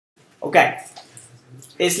Okay,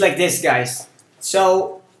 it's like this, guys.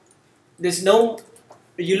 So there's no,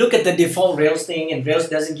 you look at the default Rails thing, and Rails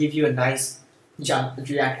doesn't give you a nice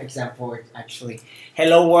React example actually.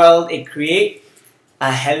 Hello world, it create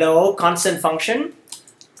a hello constant function.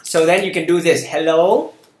 So then you can do this,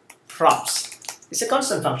 hello props. It's a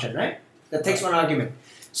constant function, right? That takes one argument.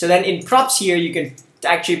 So then in props here, you can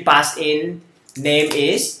actually pass in name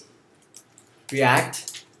is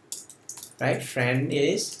React, right? Friend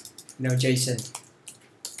is Jason.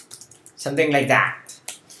 Something like that.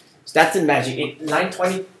 So that's the magic. Line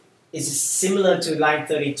 20 is similar to line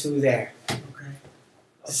 32 there. Okay.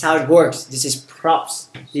 This is how it works. This is props.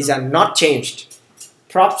 These are not changed.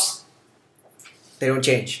 Props, they don't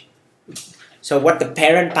change. So what the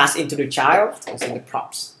parent passed into the child is in the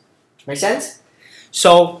props. Make sense?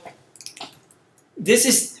 So this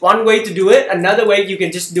is one way to do it. Another way, you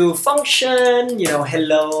can just do function,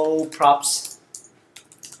 hello props,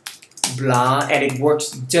 blah, and it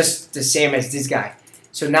works just the same as this guy.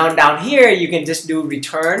 So now down here, you can just do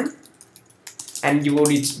return, and you will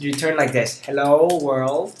return like this. Hello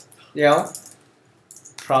world,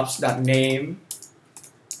 props.name,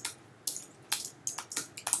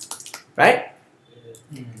 right?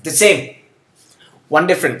 The same. One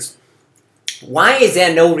difference. Why is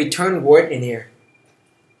there no return word in here?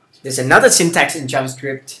 There's another syntax in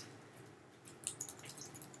JavaScript.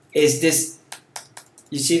 Is this,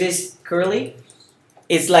 you see this curly?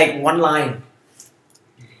 It's like one line.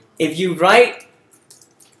 If you write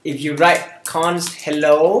const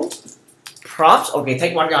hello props, okay,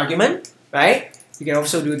 take one argument, right? You can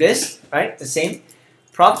also do this, right? The same.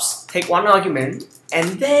 Props, take one argument,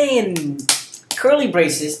 and then curly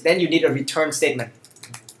braces, then you need a return statement.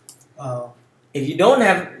 If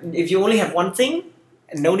you only have one thing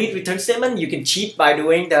and no need return statement, you can cheat by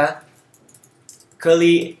doing the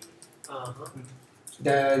curly,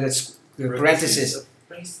 the parentheses.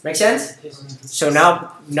 Make sense? So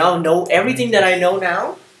now know everything that I know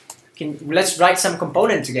now. Let's write some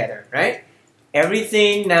component together, right?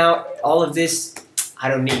 Everything now, all of this, I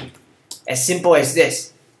don't need. As simple as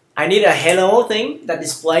this. I need a hello thing that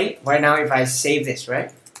display right now if I save this,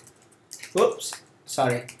 right? Whoops,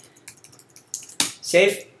 sorry.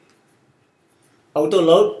 Save. Auto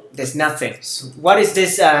load, there's nothing. So what is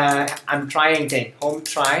this I'm trying thing? Home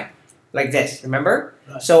try, like this, remember?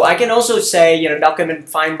 Right. So I can also say, document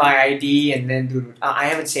find by ID and then do, I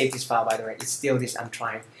haven't saved this file by the way, it's still this I'm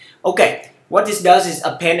trying. Okay, what this does is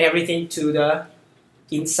append everything to the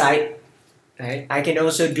inside, right? I can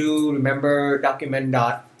also do, remember, document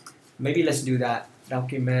dot, maybe let's do that.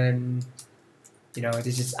 Document,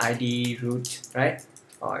 this is ID root, right?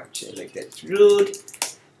 Or actually like that, root.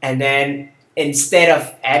 And then instead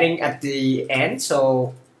of adding at the end,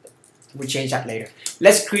 so we'll change that later.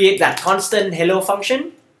 Let's create that constant hello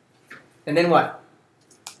function. And then what?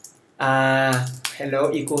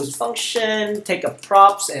 Hello equals function, take a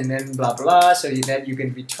props, and then blah blah, so that you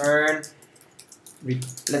can return.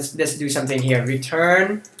 Let's do something here.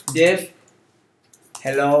 Return div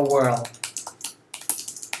hello world.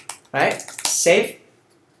 Right? Save.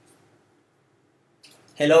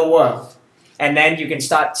 Hello world. And then you can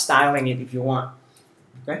start styling it if you want.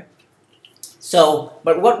 Okay? So,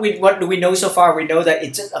 but what do we know so far? We know that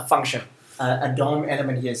it's just a function. A DOM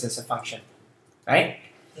element here is just a function. Right?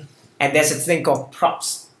 And there's a thing called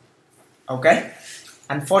props. Okay?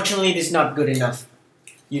 Unfortunately, this is not good enough.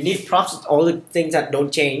 You need props with all the things that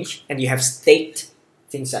don't change, and you have state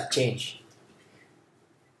things that change.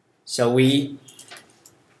 So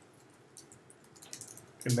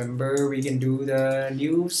remember, we can do the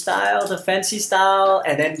new style, the fancy style,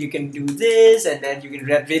 and then you can do this, and then you can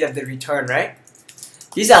get rid of the return, right?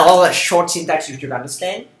 These are all the short syntax you should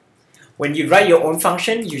understand. When you write your own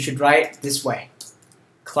function, you should write this way.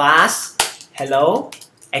 Class, hello,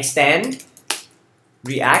 extend,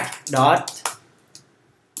 react dot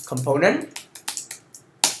component,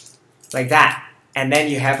 like that. And then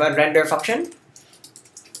you have a render function.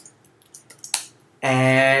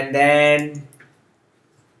 And then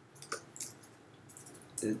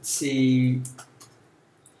let's see.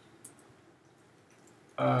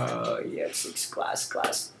 Yes, it's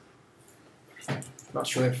class. Not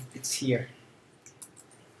sure if it's here.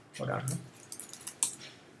 Hold on.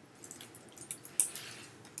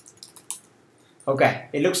 Okay,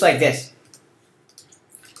 it looks like this.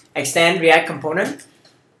 Extend React component.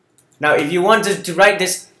 Now, if you want to write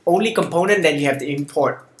this only component, then you have to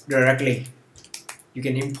import directly. You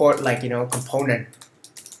can import like component.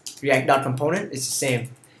 React.component is the same.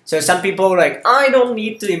 So some people are like, I don't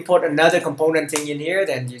need to import another component thing in here,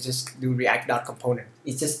 then you just do React.component.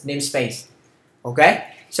 It's just namespace. Okay?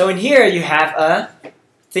 So in here you have a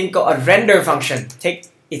think of a render function.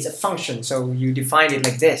 It's a function, so you define it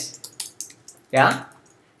like this. Yeah?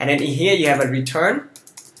 And then in here you have a return,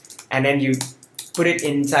 and then you put it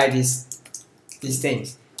inside these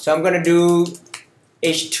things. So I'm gonna do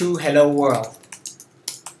h2 hello world.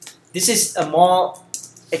 This is a more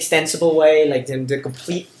extensible way, like the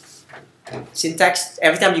complete syntax.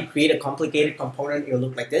 Every time you create a complicated component, it'll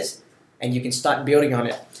look like this, and you can start building on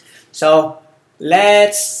it. So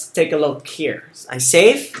let's take a look here. I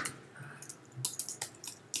save.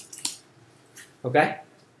 Okay.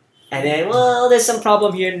 And then, well, there's some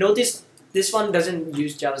problem here. Notice this one doesn't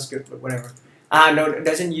use JavaScript, but whatever. No, it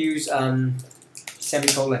doesn't use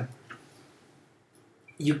semicolon.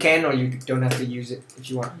 You can, or you don't have to use it if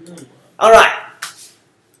you want. All right.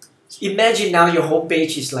 Imagine now your whole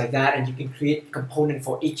page is like that, and you can create component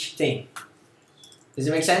for each thing. Does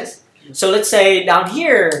it make sense? So let's say down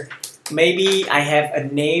here, maybe I have a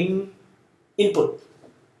name input.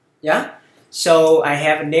 Yeah. So I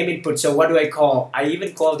have a name input. So what do I call? I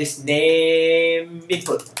even call this name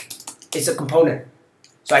input. It's a component.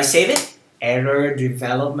 So I save it. Error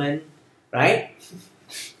development, right?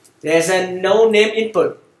 There's a no name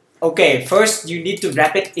input. Okay, first you need to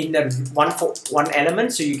wrap it in the one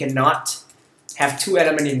element, so you cannot have two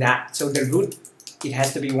elements in that. So the root, it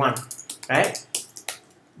has to be one, right?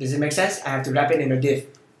 Does it make sense? I have to wrap it in a div.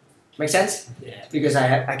 Make sense? Yeah. Because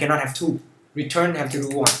I cannot have two. Return have to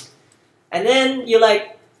do one. And then you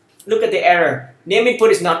like, look at the error. Name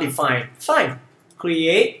input is not defined. Fine.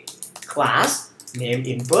 Create class name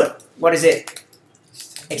input. What is it?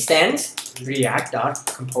 Extends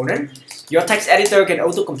React.component. Your text editor can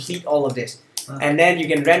auto complete all of this. And then you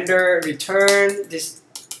can render, return this,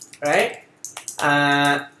 right?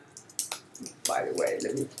 By the way,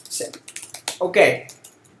 let me set. Okay.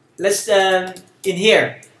 Let's in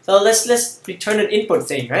here. So let's return an input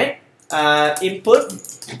thing, right? Input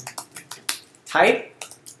type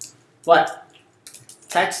what?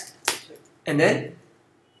 Text, and then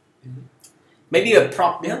maybe a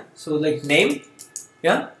prop, yeah. So like name,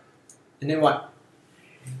 yeah, and then what?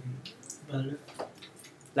 Value.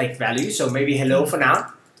 Like value. So maybe hello for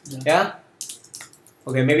now, Yeah. yeah.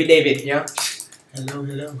 Okay, maybe David, yeah. Hello,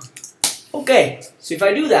 hello. Okay, so if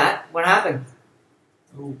I do that, what happened?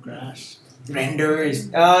 Oh, crash. Render is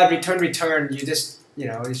return. You just, you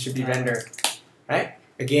know, it should be rendered, right?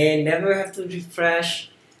 Again, never have to refresh.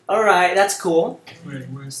 All right, that's cool. Wait,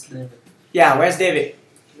 where's David? Yeah, where's David?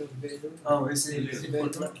 Oh, is it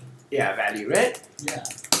input? Yeah, value, right? Yeah.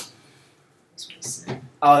 That's what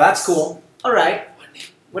Oh, that's cool. All right.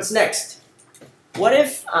 What's next? What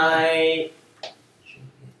if I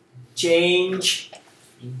change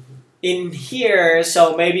in here?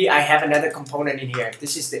 So maybe I have another component in here.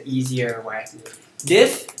 This is the easier way.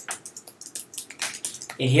 Div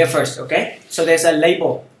in here first, okay? So there's a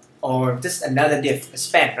label or just another div, a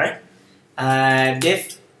span, right?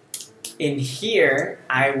 Div in here,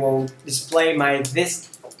 I will display my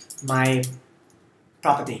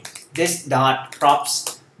property. This dot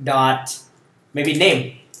props dot maybe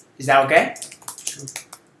name. Is that okay? Sure.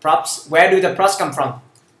 Props. Where do the props come from?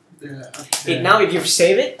 Now, if you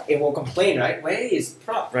save it, it will complain, right? Where is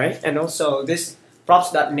prop, right? And also this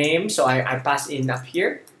props dot name. So I pass in up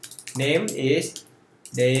here. Name is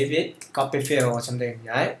David Copperfield or something,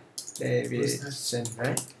 right? Davidson,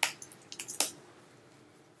 right?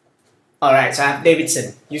 All right. So I have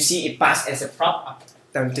Davidson. You see, it passed as a prop up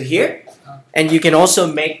down to here. And you can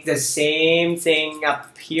also make the same thing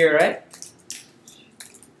up here, right?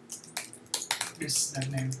 Is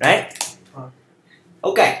that name? Right?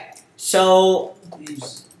 Okay. So,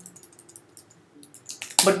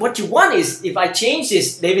 but what you want is, if I change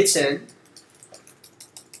this Davidson,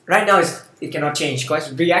 right now it cannot change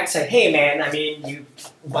because React said, hey man, I mean, you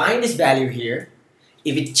bind this value here.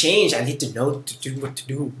 If it changes, I need to know to do what to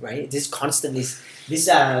do, right? This constant is, this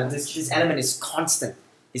element is constant.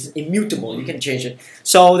 It's immutable, you can change it.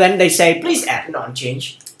 So then they say, please add an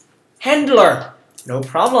onChange handler. No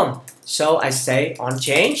problem. So I say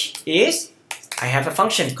onChange is, I have a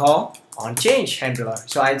function called onChange handler.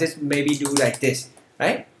 So I just maybe do like this,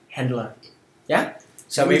 right? Handler. Yeah?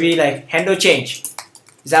 So maybe like handle change.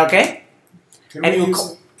 Is that okay?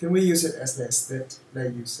 Can we use it as the state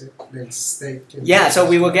that you said? The state. Yeah, so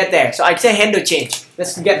we will get there. So I say handle change.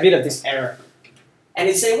 Let's get rid of this error. And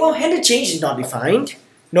it say, well, handle change is not defined.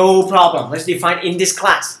 No problem. Let's define in this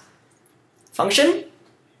class. Function,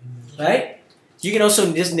 right? You can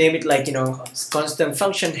also just name it like, you know, constant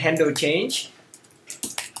function handle change.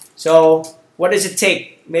 So what does it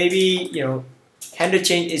take? Maybe, you know, handle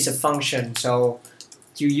change is a function. So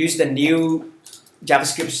you use the new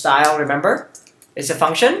JavaScript style, remember? It's a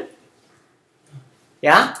function.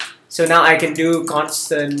 Yeah. So now I can do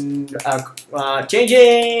constant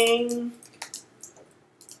changing,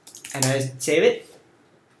 and I save it.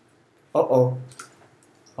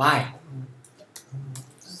 Why?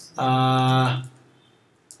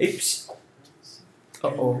 Oops.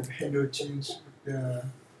 Handle change. Yeah.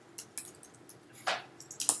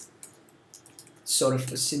 Sort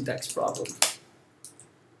of a syntax problem.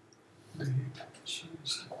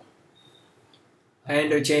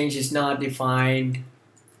 Handle change is not defined.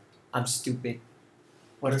 I'm stupid.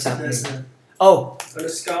 What's happening? Oh.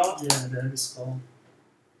 Underscore. Yeah, the underscore.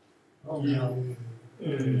 Oh no.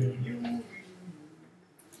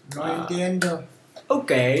 Not the end though.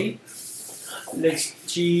 Okay. Let's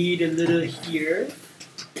cheat a little here.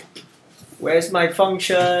 Where's my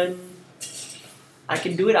function? I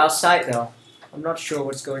can do it outside though. I'm not sure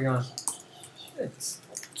what's going on.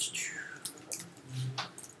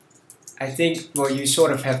 I think, well, you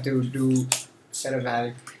sort of have to do set a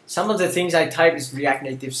value. Some of the things I type is React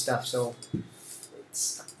Native stuff, so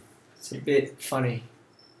it's a bit funny.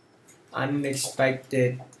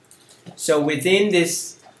 Unexpected. So within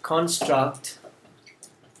this construct,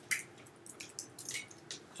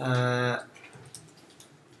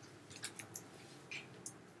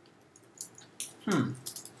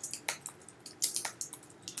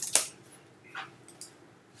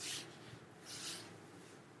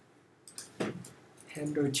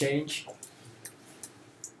 handle change.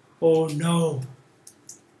 Oh no!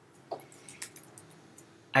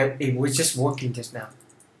 It was just working just now.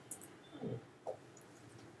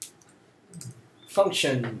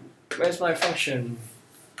 Function. Where's my function?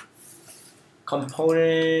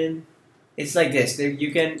 Component. It's like this.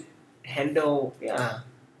 You can handle. Yeah.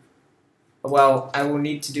 Well, I will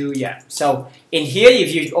need to do So in here,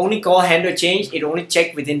 if you only call handle change, it only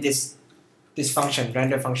check within this function,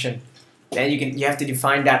 render function. Then you have to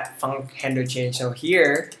define that handle change. So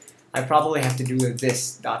here, I probably have to do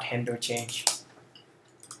this dot handle change.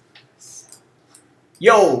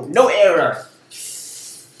 Yo, no error.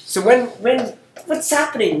 So when what's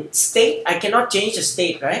happening? State, I cannot change the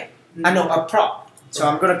state, right? I know a prop. So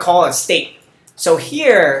I'm gonna call a state. So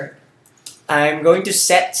here, I'm going to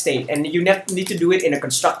set state, and you need to do it in a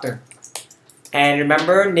constructor. And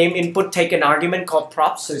remember, name input take an argument called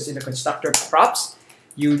props. So it's in the constructor props.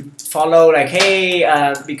 You follow like, hey,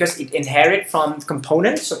 because it inherit from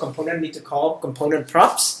component, so component need to call component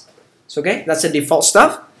props. So okay, that's the default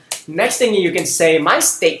stuff. Next thing you can say, my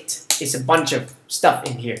state is a bunch of stuff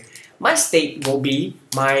in here. My state will be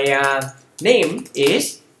my name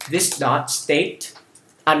is this dot state,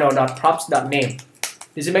 dot props dot name.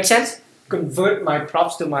 Does it make sense? Convert my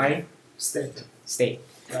props to my State.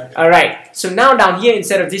 Right. All right. So now down here,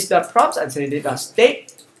 instead of this dot props, I'd say this dot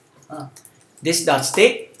state. This dot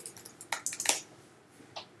state.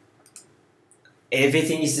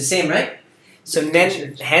 Everything is the same, right? So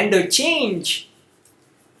then handle change.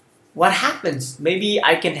 What happens? Maybe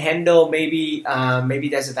I can handle maybe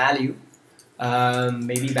there's a value,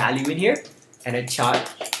 maybe value in here, and a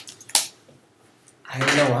chart. I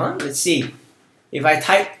don't know, huh? Let's see. If I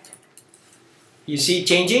type, you see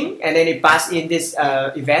changing, and then it pass in this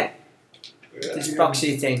event, this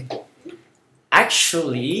proxy thing.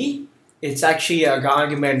 Actually, it's actually an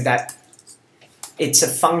argument that it's a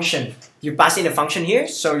function. You pass in a function here,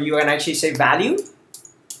 so you can actually say value.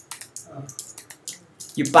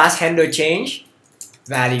 You pass handle change,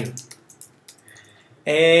 value.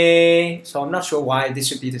 So I'm not sure why this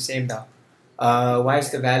should be the same though. Why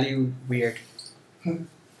is the value weird?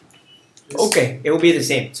 Okay, it will be the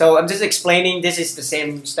same. So I'm just explaining this is the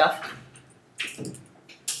same stuff.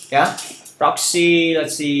 Yeah? Proxy,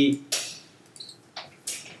 let's see.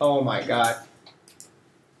 Oh my god.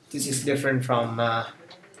 This is different from my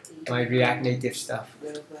React Native stuff.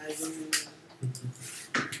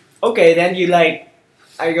 Okay, then you like,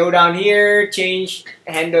 I go down here, change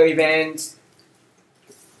handle events,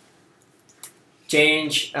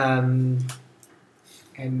 change and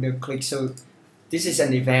the click. So this is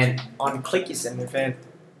an event. On click is an event.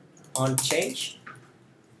 On change,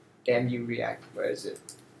 damn you React. Where is it?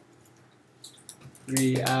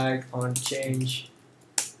 React on change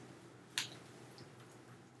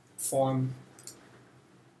form.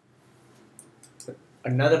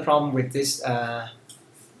 Another problem with this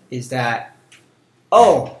is that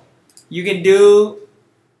you can do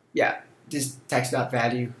this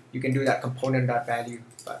text.value. You can do that component.value.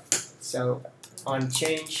 So on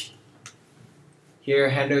change here,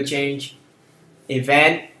 handle change,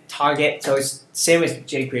 event, target. So it's same as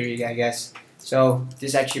jQuery, I guess. So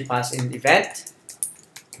this actually pass in event,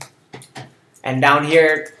 and down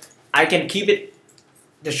here I can keep it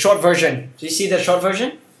the short version. Do you see the short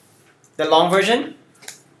version? The long version?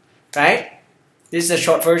 right? This is a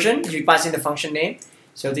short version. You pass in the function name.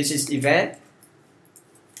 So this is event.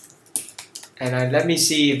 And let me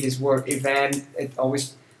see if this works. Event, it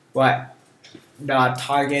always, what? Dot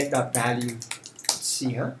target dot value. Let's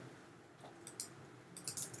see, huh?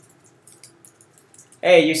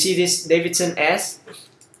 Hey, you see this Davidson S?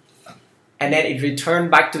 And then it returned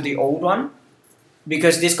back to the old one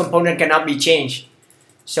because this component cannot be changed.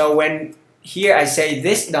 So when here I say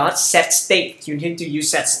this dot set state, you need to use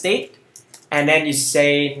set state, and then you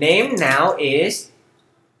say name now is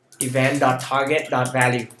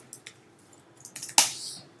event.target.value.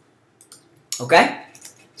 Okay?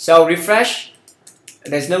 So refresh.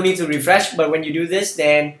 There's no need to refresh, but when you do this,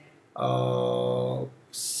 then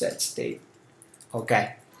set state.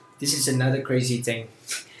 Okay, this is another crazy thing.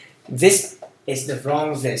 This is the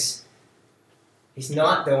wrong list. It's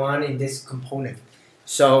not the one in this component.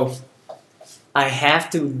 So I have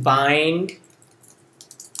to bind.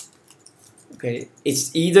 Okay,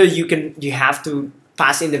 it's either you have to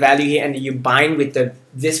pass in the value here and you bind with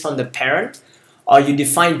this from the parent, or you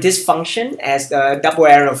define this function as the double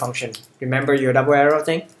arrow function. Remember your double arrow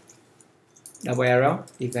thing? Double arrow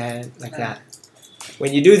event like that.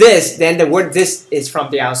 When you do this, then the word this is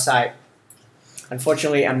from the outside.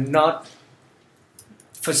 Unfortunately, I'm not,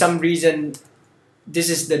 for some reason, this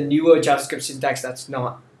is the newer JavaScript syntax that's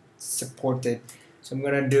not supported. So I'm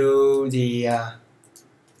gonna do the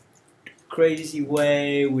crazy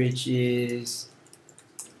way, which is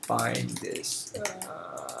find this.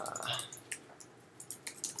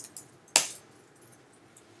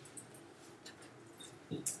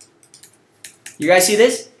 You guys see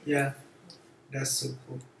this? Yeah, that's so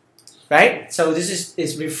cool. Right? So this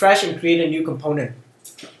is refresh and create a new component.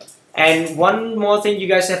 And one more thing you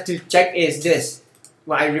guys have to check is this.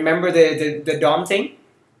 Well, I remember the DOM thing.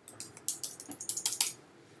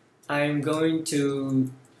 I'm going to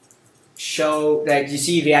show that you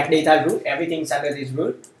see React Data root, everything's under this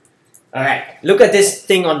root. Alright, look at this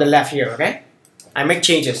thing on the left here, okay? I make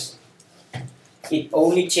changes. It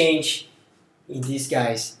only changed in these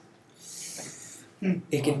guys.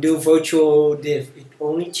 It can do virtual div. It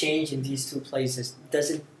only changed in these two places. It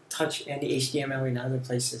doesn't touch any HTML in other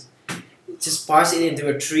places. It just parse it into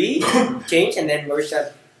a tree, change, and then merge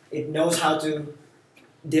that. It knows how to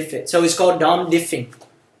diff it. So it's called DOM diffing.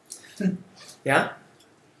 Yeah.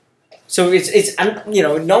 So it's you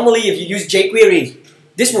know, normally if you use jQuery,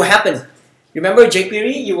 this will happen. Remember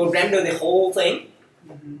jQuery? You will render the whole thing.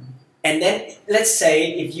 And then, let's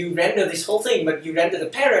say, if you render this whole thing, but you render the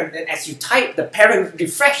parent, then as you type, the parent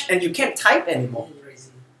refresh, and you can't type anymore.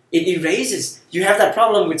 It erases. You have that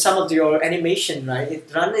problem with some of your animation, right? It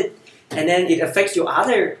run it, and then it affects your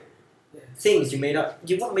other things. You may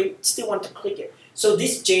still want to click it. So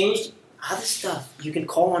this changed other stuff. You can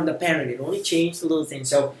call on the parent. It only changed the little thing,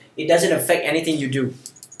 so it doesn't affect anything you do.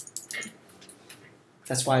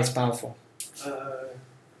 That's why it's powerful.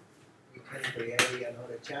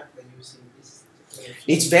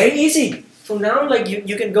 It's very easy. So now, like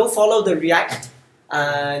you can go follow the React,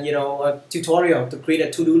 tutorial to create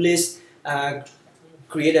a to-do list,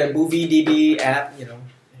 create a movie DB app. You know.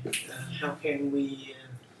 How can we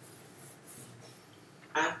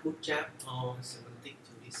add bootstrap or semantic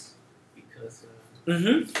to this? Because.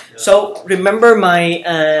 So remember my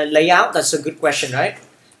layout. That's a good question, right?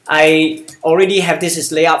 I already have this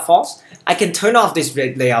as layout false. I can turn off this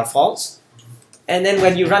layout false. And then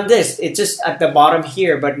when you run this, it's just at the bottom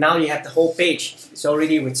here, but now you have the whole page. It's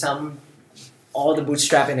already with all the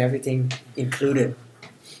bootstrap and everything included.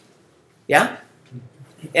 Yeah?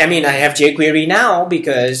 I mean, I have jQuery now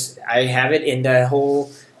because I have it in the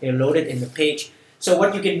whole, loaded in the page. So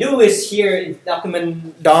what you can do is here in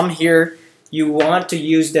document DOM here, you want to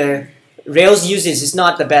use the Rails uses, it's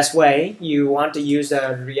not the best way. You want to use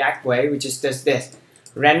the React way, which is just this.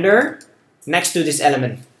 Render next to this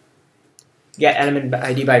element. Get element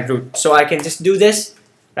ID by root. So I can just do this,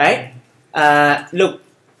 right? Look,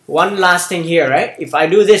 one last thing here, right? If I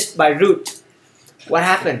do this by root, what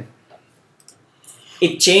happened?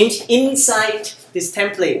 It changed inside this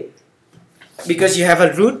template because you have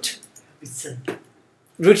a root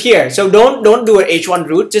here. So don't do an h1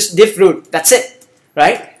 root, just div root. That's it,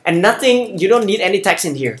 right? And nothing. You don't need any text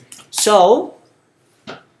in here. So,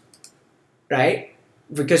 right?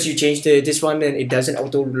 Because you changed this one, and it doesn't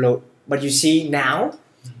auto load. But you see now,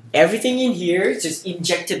 everything in here is just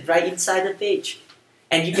injected right inside the page.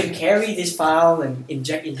 And you can carry this file and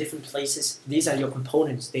inject in different places. These are your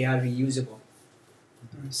components. They are reusable.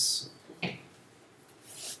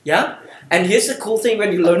 Yeah? And here's the cool thing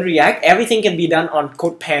when you learn React, everything can be done on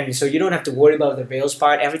CodePen. So you don't have to worry about the Rails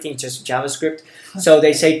part. Everything is just JavaScript. So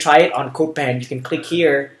they say try it on CodePen. You can click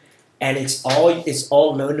here and it's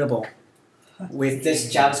all learnable with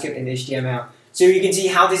this JavaScript and HTML. So you can see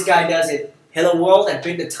how this guy does it. Hello world and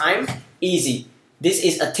print the time, easy. This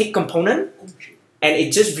is a tick component, and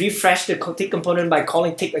it just refreshed the tick component by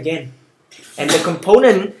calling tick again. And the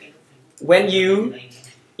component, when you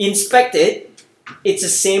inspect it, it's the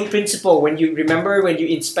same principle. When you remember, when you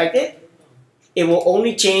inspect it, it will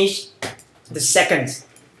only change the seconds,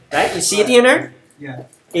 right? You see it here? Yeah.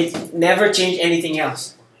 It never changed anything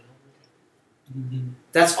else.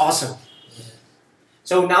 That's awesome.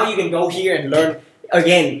 So now you can go here and learn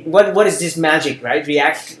again. What is this magic, right?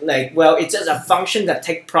 React, like, well, it's just a function that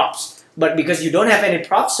takes props, but because you don't have any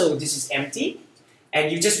props, so this is empty,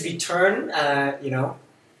 and you just return, you know,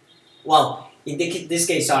 well, in this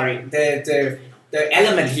case, sorry, the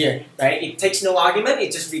element here, right? It takes no argument.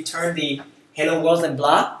 It just returns the hello world and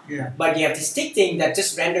blah. Yeah. But you have this tick thing that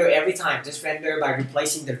just render every time, just render by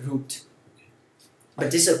replacing the root.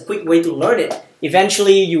 But this is a quick way to learn it.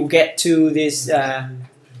 Eventually, you get to this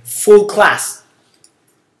full class.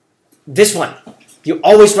 This one, you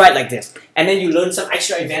always write like this, and then you learn some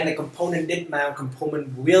extra event like component did mount,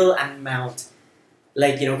 component will unmount.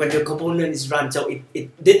 Like, you know, when the component is run, so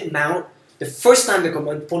it did mount the first time the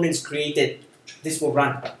component is created. This will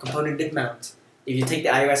run. Component did mount. If you take the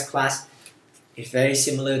iOS class, it's very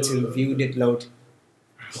similar to view did load.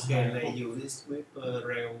 Can I use this with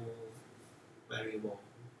rel variable?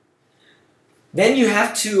 Then you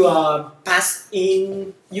have to pass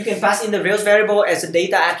in. You can pass in the Rails variable as a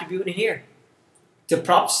data attribute in here. The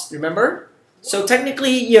props, remember? So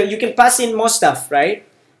technically, you can pass in more stuff, right?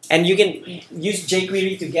 And you can use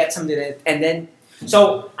jQuery to get something that, and then.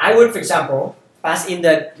 So I would, for example, pass in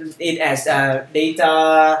it as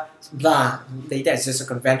data blah. Data is just a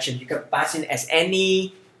convention. You can pass in as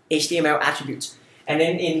any HTML attributes. And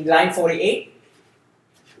then in line 48,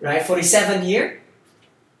 right, 47 here,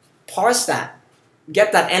 parse that.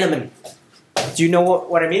 Get that element. Do you know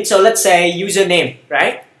what I mean? So let's say username,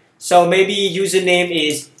 right? So maybe username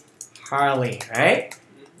is Harley, right?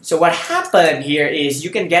 So what happened here is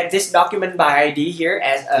you can get this document by ID here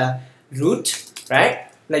as a root, right?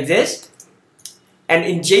 Like this. And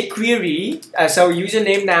in jQuery, so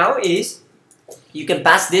username now is, you can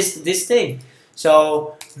pass this thing.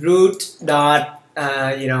 So root dot,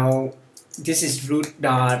 you know, this is root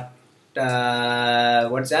dot,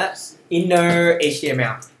 what's that? Inner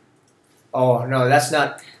HTML. Oh no, that's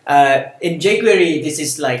not. In jQuery, this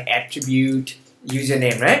is like attribute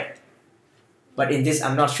username, right? But in this,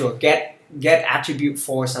 I'm not sure. Get attribute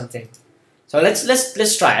for something. So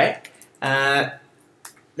let's try it.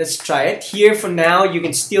 Let's try it. Here for now, you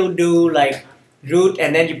can still do like root,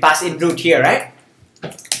 and then you pass in root here, right?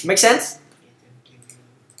 Make sense?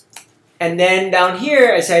 And then down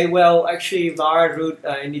here, I say, well, actually, var root,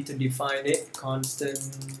 I need to define it, constant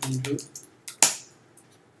root.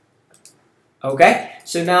 Okay,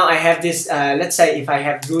 so now I have this, let's say if I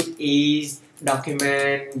have root is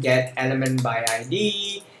document get element by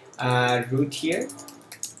ID, root here.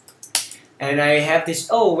 And I have this,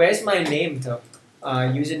 oh, where's my name though?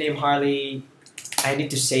 Username Harley, I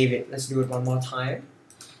need to save it. Let's do it one more time.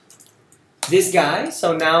 This guy,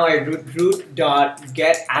 so now I root dot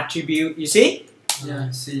get attribute, you see?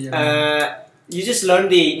 Yeah, see. You just learn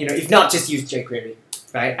the, you know, if not, just use jQuery,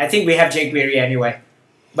 right? I think we have jQuery anyway.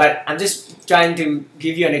 But I'm just trying to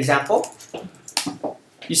give you an example.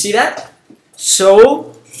 You see that?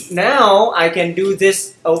 So now I can do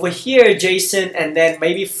this over here, JSON, and then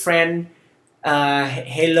maybe friend,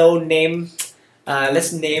 hello name.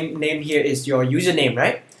 Let's name here is your username,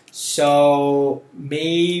 right? So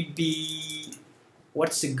maybe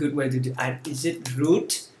what's a good way to do? Is it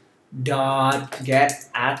root dot get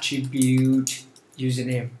attribute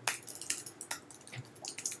username?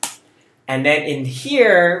 And then in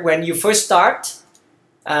here, when you first start,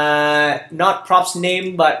 not props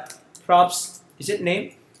name, but props, is it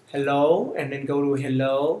name? Hello, and then go to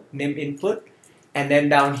hello, name input. And then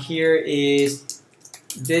down here is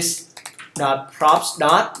this dot props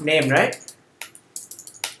dot name, right?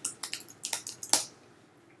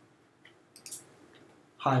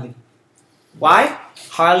 Harley. Why?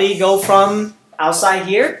 Harley go from outside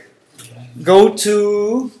here, go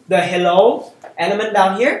to the hello element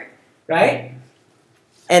down here, right?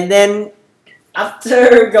 And then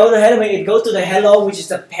after go to hello, it goes to the hello, which is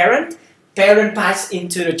the parent. Parent pass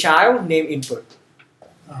into the child name input.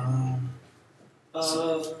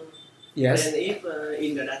 Yes. And if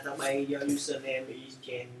in the database your username is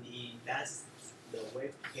Jenny, that's the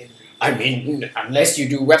web can. I mean, unless you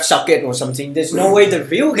do WebSocket or something, there's no way the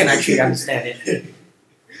real can actually understand it,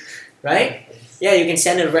 right? Yeah, you can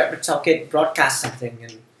send a WebSocket broadcast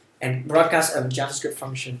something and broadcast a JavaScript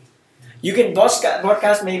function. You can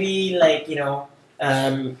broadcast maybe like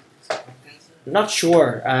not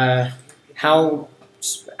sure how.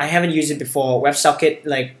 I haven't used it before. WebSocket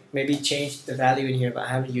like maybe change the value in here, but I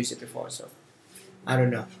haven't used it before, so I don't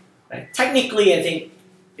know. Right? Technically, I think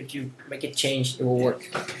if you make it change, it will work.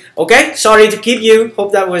 Okay, sorry to keep you.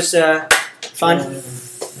 Hope that was fun.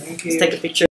 Thank you. Let's take a picture.